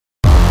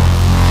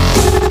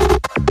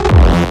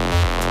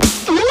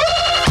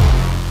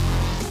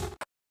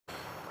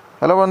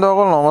hello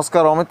बंधुসকল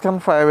नमस्कार अमित खान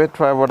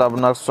 585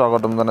 आपनाक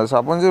स्वागतम जनाइছো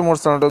আপুনি যদি মোৰ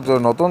চেনেলটো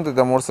নতুন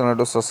তেতিয়া মোৰ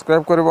চেনেলটো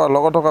সাবস্ক্ৰাইব কৰিব আৰু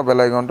লগত থকা বেল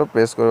আইকনটো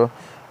প্ৰেছ কৰিব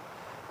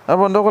আৰু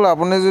বন্ধুসকল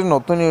আপুনি যদি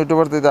নতুন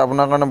ইউটিউবাৰ তেতিয়া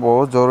আপোনাৰ কাৰণে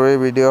বহুত জৰুৰী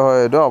ভিডিও হয়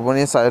এটো আপুনি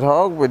চাই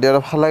থাকক ভিডিওটো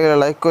ভাল লাগিলে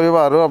লাইক কৰিব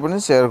আৰু আপুনি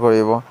শেয়াৰ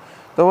কৰিব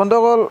তো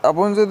বন্ধুসকল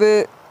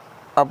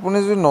আপুনি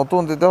যদি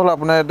নতুন তেতিয়া হলে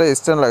আপোনাৰ এটা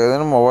ষ্টেণ্ড লাগে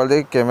যেন মোবাইল দি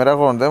ক্যামেৰা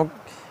কৰোতে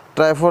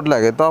ট্ৰাইপড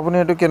লাগে তো আপুনি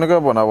এটো কেনেকৈ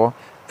বনাব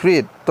ফ্ৰী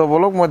তো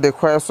বলক মই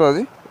দেখুৱাই আছো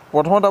আজি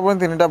প্ৰথমত আপুনি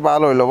তিনিটা বা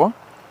লৈ ল'ব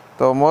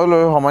তো মই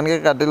লৈ সমানকে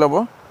কাটি ল'ব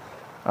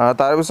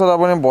তাৰ পিছত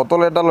আপুনি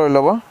বটল এটা লৈ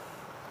ল'ব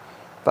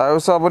তাৰ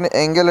পিছত আপুনি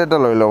এংগেল এটা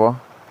লৈ ল'ব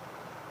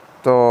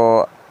তো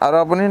আৰু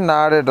আপুনি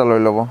নাৰ এটা লৈ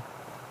ল'ব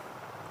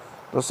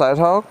তো চাই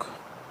থাকক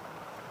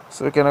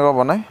সো কেনেকৈ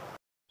বনাই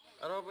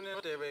আৰু আপুনি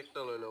টেপ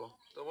একটা লৈ ল'ব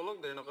তো বলক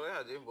দেৰি নকৰে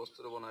আজি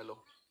বস্তুটো বনাই লওঁ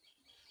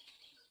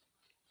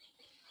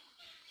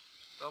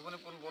তো আপুনি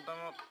কোন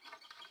বটনত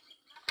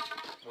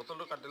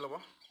বটলটো কাটি ল'ব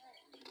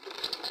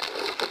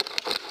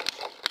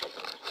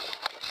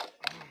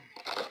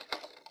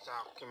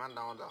কিমান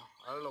ডাঙৰ দাও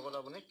আৰু লগত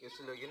আপুনি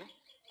কেঁচি লৈ কিনে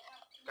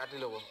কাটি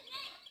ল'ব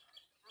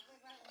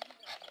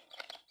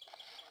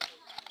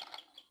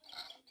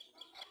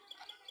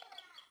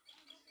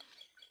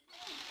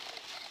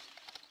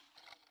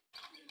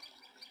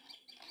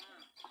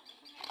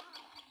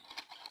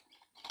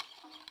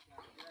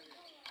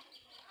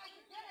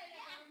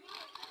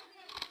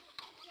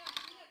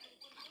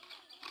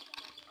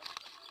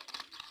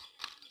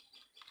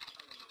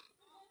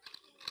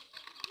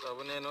তো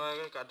আপুনি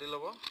এনেকৈ কাটি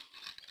ল'ব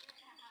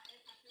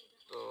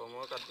তো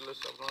মই কাটি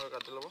লৈছো আপোনালোকে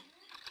কাটি ল'ব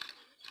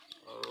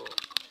আৰু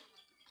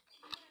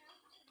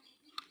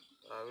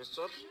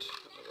তাৰপিছত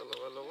এনেকৈ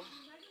লগাই ল'ব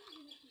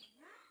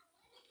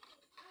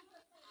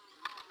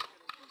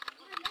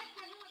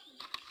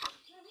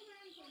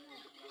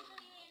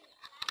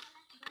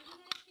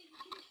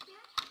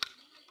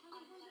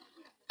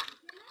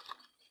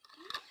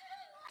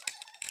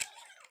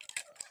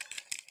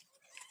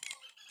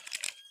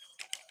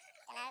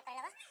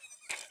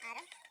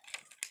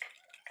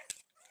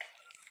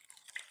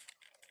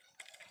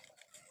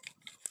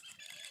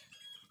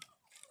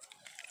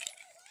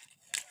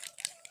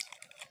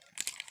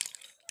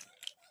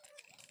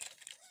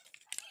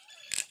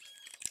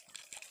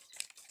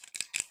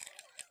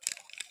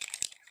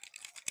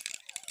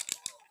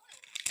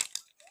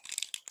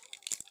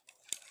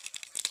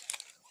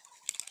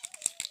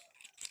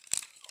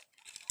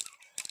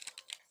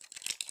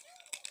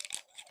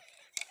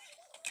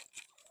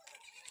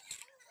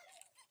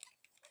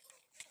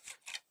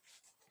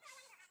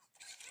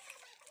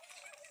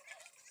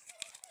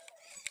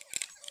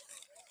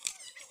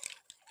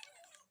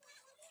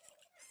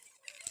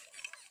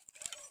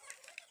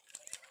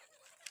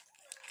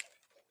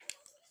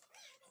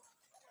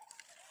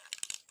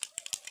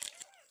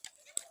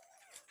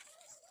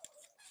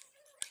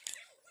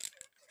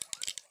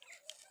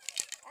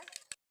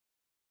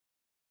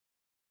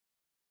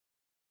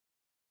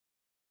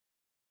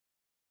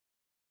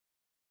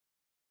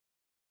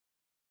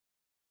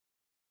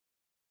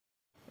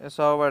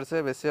ऐसा ओवर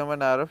से बेसी समय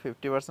ना आरो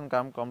 50%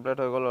 काम कंप्लीट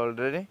हो गल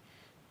ऑलरेडी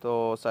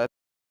तो शायद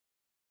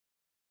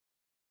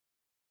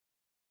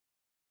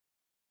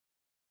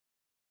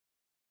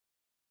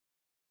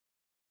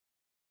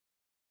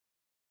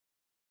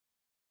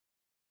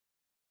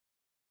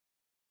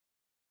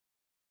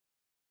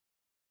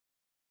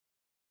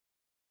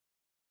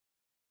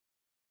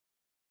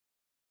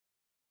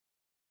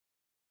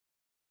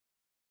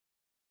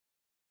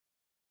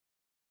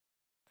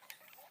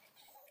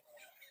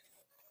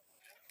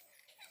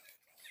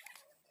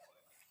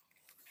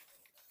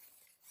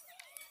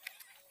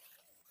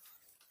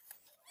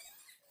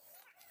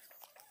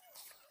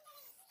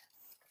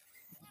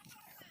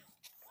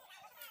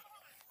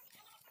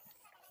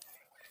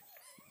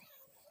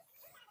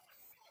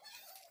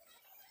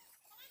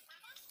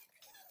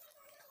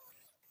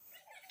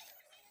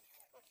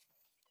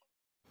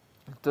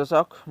तो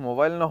চাওক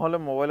মোবাইল নহলে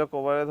মোবাইলৰ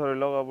কভাৰে ধৰি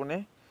লওক আপুনি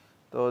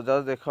তো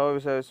জাস্ট দেখাব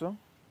বিচাৰিছো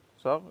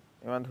চাওক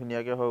ইমান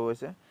ধুনিয়াকে হৈ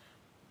গৈছে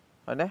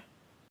হয়নে